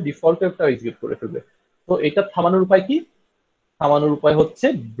করে ফেলবে, ডিফল্ট এরটাও এক্সিকিউট করে ফেলবে। তো এটা থামানোর উপায় কি? থামানোর উপায় হচ্ছে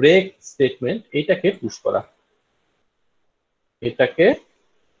ব্রেক স্টেটমেন্ট, এটাকে পুশ করা, এটাকে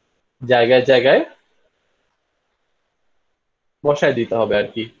জায়গায় জায়গায় বসায় দিতে হবে আর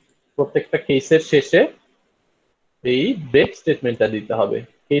কি। প্রত্যেকটা কেসের শেষে এই ব্রেক স্টেটমেন্টটা দিতে হবে।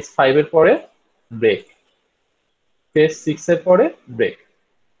 কেস 5 এর পরে ব্রেক, কেস 6 এর পরে ব্রেক,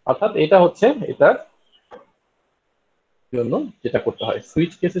 অর্থাৎ এটা হচ্ছে এটার জন্য যেটা করতে হয়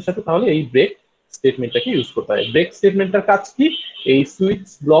সুইচ কেসের সাথে, তাহলে এই ব্রেক স্টেটমেন্টটাকে ইউজ করতে হয়। ব্রেক স্টেটমেন্টটার কাজ কি? এই সুইচ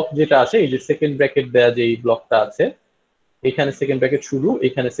ব্লক যেটা আছে, এই যে সেকেন্ড ব্র্যাকেট দেয়া যে এই ব্লকটা আছে, এখানে সেকেন্ড ব্র্যাকেট শুরু,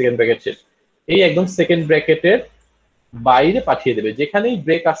 এখানে সেকেন্ড ব্র্যাকেট শেষ, এই একদম সেকেন্ড ব্র্যাকেটের বাইরে পাঠিয়ে দেবে, যেখানেই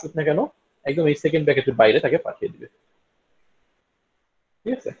ব্রেক আসুক না কেন একদম এই সেকেন্ড ব্র্যাকেটের বাইরে তাকে পাঠিয়ে দিবে।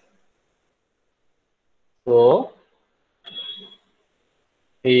 ঠিক আছে? তো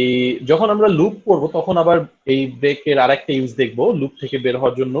এই যখন আমরা লুপ করব তখন আবার এই ব্রেকের আরেকটা ইউজ দেখবো, লুপ থেকে বের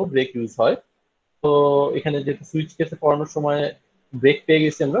হওয়ার জন্য ব্রেক ইউজ হয়। তো এখানে যেহেতু সুইচ কেসে পড়ানোর সময় ব্রেক পেয়ে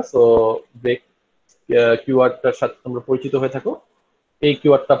গেছি আমরা, তো ব্রেক কিওয়ার্ডটার সাথে তোমরা পরিচিত হয়ে থাকো, এই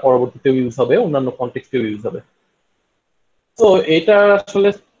কিওয়ার্ডটা পরবর্তীতেও ইউজ হবে, অন্যান্য কনটেক্সটেও ইউজ হবে। তো এটা আসলে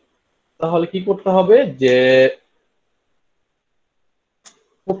তাহলে কি করতে হবে, যে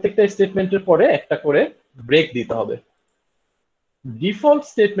প্রত্যেকটা স্টেটমেন্টের পরে একটা করে ব্রেক দিতে হবে। ডিফল্ট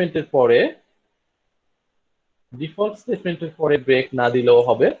স্টেটমেন্টের পরে ব্রেক না দিলেও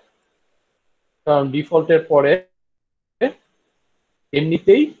হবে, কারণ ডিফল্টের পরে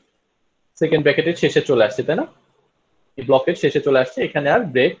এমনিতেই সেকেন্ড ব্র্যাকেটের শেষে চলে আসছে, তাই না? এই ব্লকের শেষে চলে আসছে, এখানে আর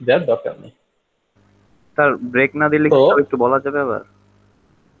ব্রেক দেওয়ার দরকার নেই। স্যার ব্রেক না দিলে তো কি হবে একটু বলা যাবে আবার?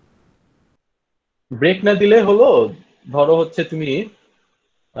 ব্রেক না দিলে হলো, ধরো হচ্ছে তুমি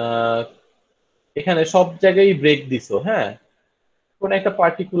আহ, এখানে সব জায়গায় ব্রেক দিছো, হ্যাঁ, কোন একটা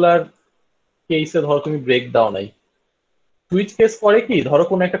পার্টিকুলার কেসে ধরো তুমি ব্রেক দাও নাই। সুইচ কেস করে কি, ধরো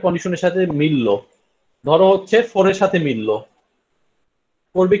কোন একটা কন্ডিশনের সাথে মিললো, ধরো হচ্ছে 4 এর সাথে মিললো,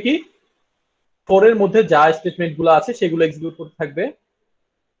 করবে কি, 4 এর মধ্যে যা স্টেটমেন্ট গুলো আছে সেগুলো এক্সিকিউট করতে থাকবে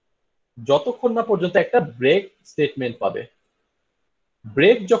যতক্ষণ না পর্যন্ত একটা ব্রেক স্টেটমেন্ট পাবে।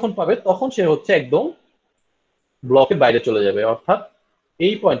 ব্রেক যখন পাবে তখন সে হচ্ছে একদম ব্লকের বাইরে চলে যাবে, অর্থাৎ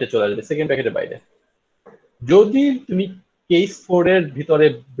এই পয়েন্টে চলে যাবে, সেকেন্ড ব্র্যাকেটের বাইরে। যদি তুমি কেস 4 এর ভিতরে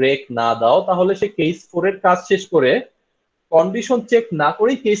ব্রেক না দাও তাহলে সে কেস 4 এর কাজ শেষ করে কন্ডিশন চেক না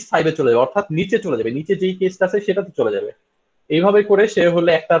করেই কেস 5 এ চলে যাবে, অর্থাৎ নিচে চলে যাবে, নিচে যেই কেসটা আছে সেটাতে চলে যাবে। এইভাবে করে সে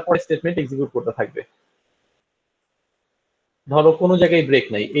হলে একটার পর স্টেটমেন্ট এক্সিকিউট করতে থাকবে। ধরো কোনো জায়গায় ব্রেক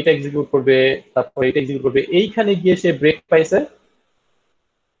নাই, এটা এক্সিকিউট করবে, তারপর এটা এক্সিকিউট করবে, এইখানে গিয়ে সে ব্রেক পাইছে,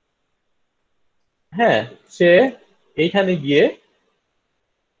 হ্যাঁ, সে এইখানে গিয়ে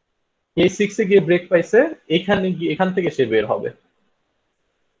কেস 6 এ গিয়ে ব্রেক পাইছে, এখানে গিয়ে এখান থেকে সে বের হবে।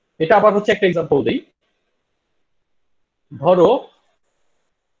 এটা আবার হচ্ছে একটা এক্সাম্পল দিই। ধরো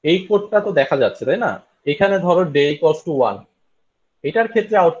এই কোডটা তো দেখা যাচ্ছে, তাই না? এখানে ধরো ডে ইকুয়ালস টু 1, এটার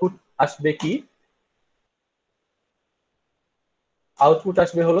ক্ষেত্রে আউটপুট আসবে কি, আউটপুট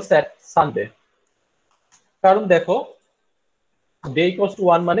আসবে হলো সানডে। কারণ দেখো ডে ইকুয়ালস টু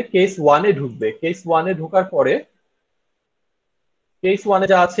 1 মানে কেস 1 এ ঢুকবে, কেস 1 এ ঢোকার পরে কেস 1 এ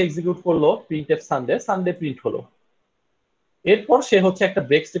যা আছে এক্সিকিউট করলো, প্রিন্টএফ সানডে, সানডে প্রিন্ট হলো। এরপর সে হচ্ছে একটা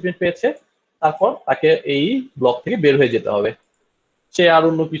ব্রেক স্টেটমেন্ট পেয়েছে, তারপর তাকে এই ব্লক থেকে বের হয়ে যেতে হবে, সে আর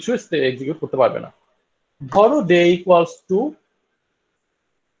অন্য কিছু এক্সিকিউট করতে পারবে না। ধরো ডে ইকুয়ালস টু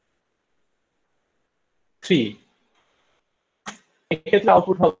 3, এক্ষেত্রে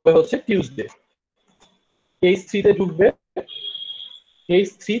আউটপুট হবে হচ্ছে টিউসডে। কেস 3 তে ঢুকবে, কেস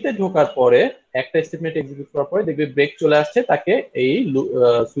 3 তে ঢোকার পরে একটা স্টেটমেন্ট এক্সিকিউট করার পরে দেখবে ব্রেক চলে আসছে, তাকে এই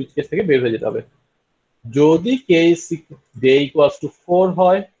সুইচ কেস থেকে বের হয়ে যেতে হবে। যদি কেস ডে ইকুয়ালস টু 4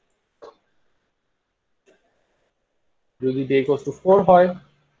 হয়, যদি ডে ইকুয়ালস টু 4 হয়,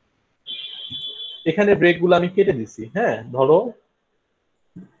 এখানে ব্রেক গুলো আমি কেটে দিছি। হ্যাঁ, ধরো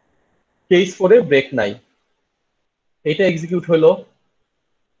কেস 4 এ ব্রেক নাই, এটা এক্সিকিউট হলো।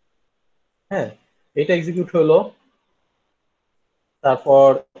 হ্যাঁ, এটা এক্সিকিউট হলো, তারপর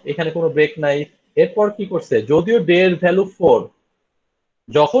এখানে কোনো ব্রেক নাই। এরপর কি করছে, যদিও ডে এর ভ্যালু 4,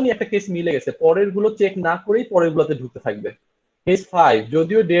 যখনই একটা কেস মিলে গেছে পরের গুলো চেক না করেই পরের গুলোতে ঢুকতে থাকবে। কেস 5,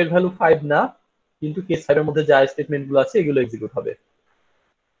 যদিও ডে এর ভ্যালু 5 না, কিন্তু কেস 5 এর মধ্যে যা স্টেটমেন্ট গুলো আছে এগুলো এক্সিকিউট হবে।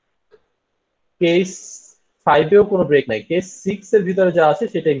 কেস 5 এও কোনো ব্রেক নাই, কেস 6 এর ভিতরে যা আছে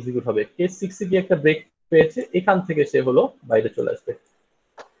সেটা এক্সিকিউট হবে। কেস 6 এ গিয়ে একটা ব্রেক পেয়েছে, এখান থেকে সে হলো বাইরে চলে আসবে।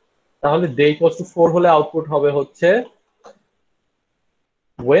 তাহলে ডে ইকুয়ালস টু 4 হলে আউটপুট হবে হচ্ছে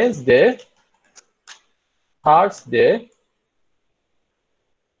Wednesday, Thursday,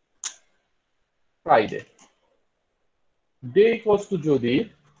 Friday. Day equals to যদি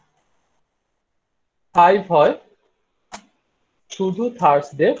 5 হয়, শুধু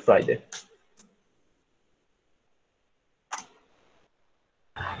থার্সডে, ফ্রাইডে।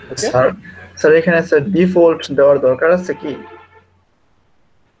 ওকে, স্যার স্যার এখানে স্যার ডিফল্ট দেওয়ার দরকার আছে কি?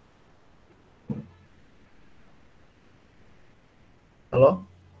 হ্যালো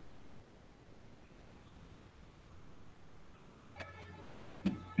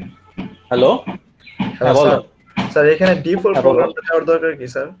হ্যালো, হ্যাঁ বলো। স্যার, স্যার এখানে ডিফল্ট হ্যাঁ বলো। প্রোগ্রামটা দেওয়ার দরকার কি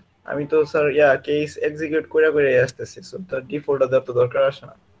স্যার? আমি তো স্যার কেস এক্সিকিউট করে করে আসতেছি, সো তার ডিফল্টটা দেওয়ার তো দরকার আসে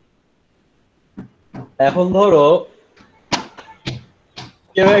না। এখন ধরো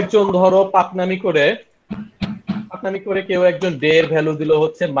কেউ একজন ধরো পাকনামি করে কেউ একজন ডে এর ভ্যালু দিল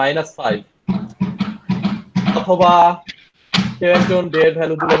হচ্ছে -5, অথবা কেউ একজন ডে এর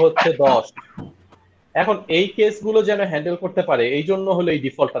ভ্যালু দিল হচ্ছে 10। এখন এই কেসগুলো যেন হ্যান্ডেল করতে পারে এই জন্য হলো এই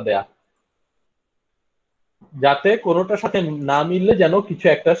ডিফল্টটা দেয়া, যাতে কোনোটার সাথে না মিললে যেন কিছু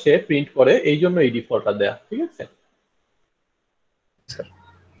একটা সে প্রিন্ট করে, এই জন্য এই ডিফল্টটা দেয়া। ঠিক আছে,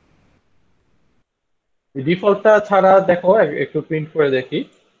 ডিফল্টটা ছাড়া দেখো একটু প্রিন্ট করে দেখি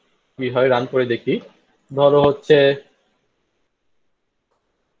কি হয়, রান করে দেখি। ধরো হচ্ছে,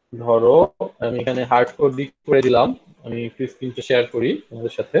 ধরো আমি এখানে হার্ড কোড করে দিলাম, আমি একটু স্ক্রিনটা শেয়ার করি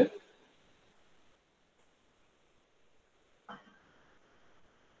তোমাদের সাথে।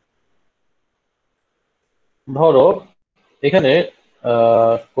 ধরো এখানে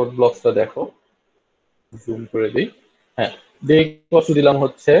কোড ব্লকসটা দেখো, জুম করে দিই। হ্যাঁ, ডে কষ্ট দিলাম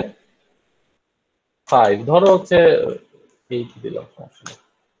হচ্ছে 5, ধরো হচ্ছে 8 দিলাম, সমস্যা নেই।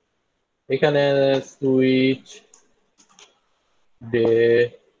 এখানে সুইচ ডে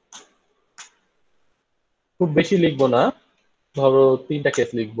খুব বেশি লিখবো না, ধরো 3টা কেস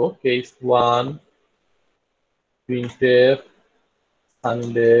লিখবো। Case 1 printf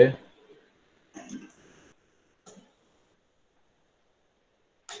Sunday,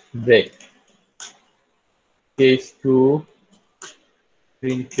 break. Case 2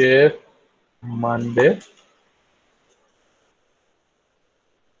 printf Monday,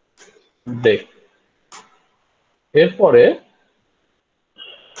 break. এরপরে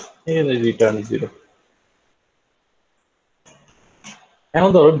এখানে রিটার্ন 0। এখন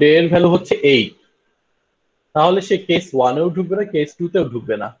ধরো ডে এর ভ্যালু হচ্ছে 8, তাহলে সে কেস 1 এও ঢুকবে না, কেস 2 তেও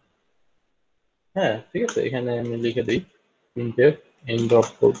ঢুকবে না। হ্যাঁ, ঠিক আছে, এখানে আমি লিখে দিই প্রিন্টএফ এন্ড অফ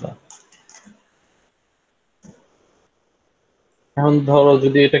প্রোগ্রাম। এখন ধরো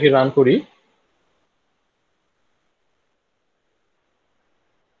যদি এটাকে রান করি,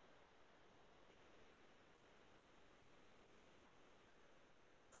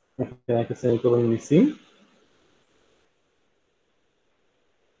 একটা সেমিকোলন মিসিং।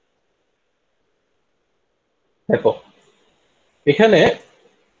 দেখো এখানে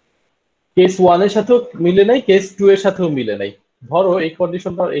কেস 1 এর সাথেও মিলে নাই, কেস 2 এর সাথেও মিলে নাই। ধরো এই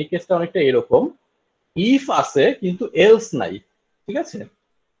কন্ডিশনটা, এই কেসটা অনেকটা এরকম, ইফ আছে কিন্তু এলস নাই। ঠিক আছে,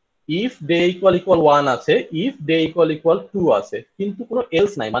 ইফ ডে ইকুয়াল ইকুয়াল 1 আছে, ইফ ডে ইকুয়াল ইকুয়াল 2 আছে, কিন্তু কোনো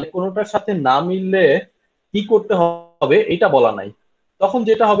এলস নাই, মানে কোনোটার সাথে না মিললে কি করতে হবে এটা বলা নাই। তখন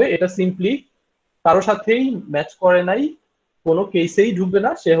যেটা হবে, এটা সিম্পলি কারো সাথেই ম্যাচ করে নাই, কোনো কেসেই ঢুকবে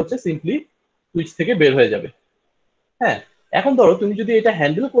না, সে হচ্ছে সিম্পলি সুইচ থেকে বের হয়ে যাবে। হ্যাঁ, এখন ধরো তুমি যদি এটা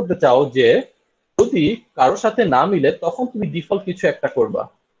হ্যান্ডেল করতে চাও যে যদি কারোর সাথে না মিলে তখন তুমি ডিফল্ট কিছু একটা করবা।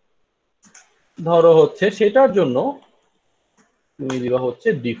 ধরো হচ্ছে সেটার জন্য তুমি দিবা হচ্ছে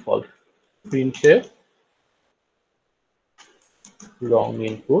ডিফল্ট প্রিন্টে রং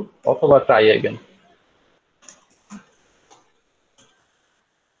ইনপুট অথবা ট্রাই अगेन।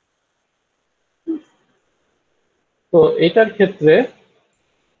 তো এটার ক্ষেত্রে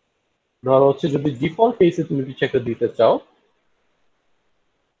ধরো হচ্ছে যদি ডিফল্ট কেসে তুমি কিছু একটা দিতে চাও,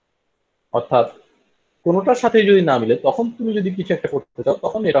 অর্থাৎ কোনোটার সাথে যদি না মিলে তখন তুমি যদি কিছু একটা করতে চাও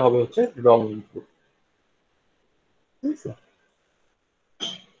তখন এটা হবে হচ্ছে রং ইনপুট। আচ্ছা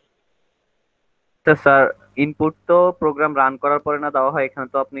স্যার, ইনপুট তো প্রোগ্রাম রান করার পরে না দেওয়া হয়, এখানে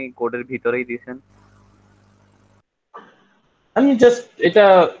তো আপনি কোডের ভিতরেই দিয়েছেন। আমি জাস্ট এটা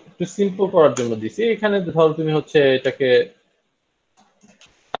একটু সিম্পল করার জন্য দিছি। এখানে ধরো তুমি হচ্ছে এটাকে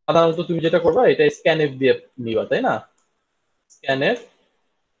সাধারণত তুমি যেটা করবা এটা স্ক্যানএফ দিয়ে নিবা, তাই না? স্ক্যানএফ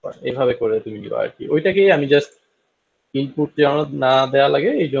এইভাবে করে তুমি নিবা আর কি। ওইটাকেই আমি জাস্ট ইনপুট যেন না দেওয়া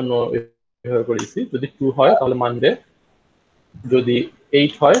লাগে এই জন্য এইভাবে করে দিছি। যদি 2 হয় তাহলে মানবে, যদি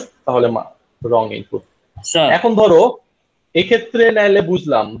 8 হয় তাহলে রং ইনপুট। স্যার এখন ধরো এক্ষেত্রে নাইলে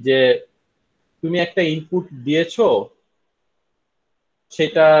বুঝলাম যে তুমি একটা ইনপুট দিয়েছো,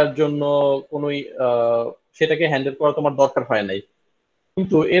 সেটার জন্য কোনো সেটাকে হ্যান্ডেল করা তোমার দরকার হয় নাই,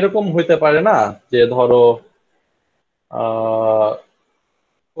 কিন্তু এরকম হইতে পারে না যে ধরো আহ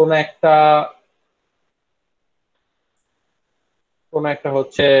কোন একটা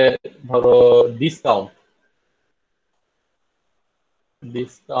হচ্ছে ধরো ডিসকাউন্ট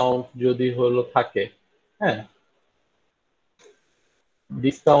ডিসকাউন্ট যদি হলো থাকে, হ্যাঁ,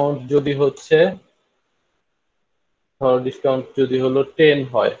 ডিসকাউন্ট যদি হচ্ছে ধরো ডিসকাউন্ট যদি হলো 10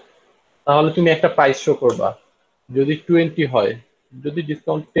 হয় তাহলে তুমি একটা প্রাইস শো করবা। যদি 20 হয়, যদি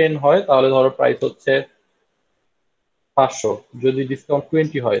ডিসকাউন্ট 10 হয় তাহলে ধরো প্রাইস হচ্ছে 500, যদি ডিসকাউন্ট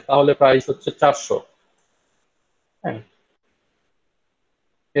 20 হয় তাহলে প্রাইস হচ্ছে 400। হ্যাঁ,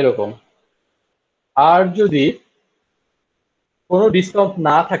 এরকম। আর যদি কোনো ডিসকাউন্ট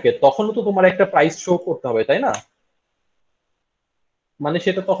না থাকে তখনও তো তোমার একটা প্রাইস শো করতে হবে, তাই না? মানে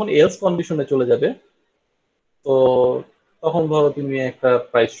সেটা তখন এলস কন্ডিশনে চলে যাবে। তো তখন ধরো তুমি একটা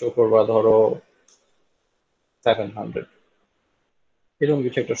প্রাইস শো করবা, ধরো 700, এরকম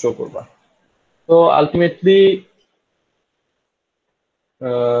কিছু একটা শো করবা। তো আলটিমেটলি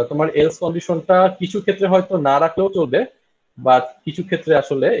তোমার এলস কন্ডিশনটা কিছু ক্ষেত্রে হয়তো না রাখলেও চলবে, বাট কিছু ক্ষেত্রে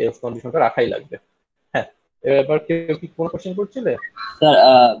আসলে এলস কন্ডিশনটা রাখাই লাগবে। হ্যাঁ, এবার কেউ কি কোনো কোশ্চেন করছিলে? স্যার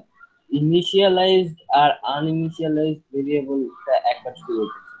ইনিশিয়ালাইজড আর আনইনিশিয়ালাইজড ভেরিয়েবলটা একবার শুরু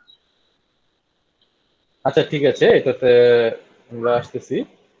করতে। আচ্ছা ঠিক আছে, এটাতে আমরা আসতেছি।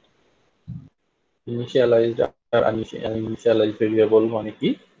 ইনিশিয়ালাইজড আর আনইনিশিয়ালাইজড ভেরিয়েবল মানে কি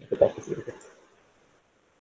এটা দেখতেছি।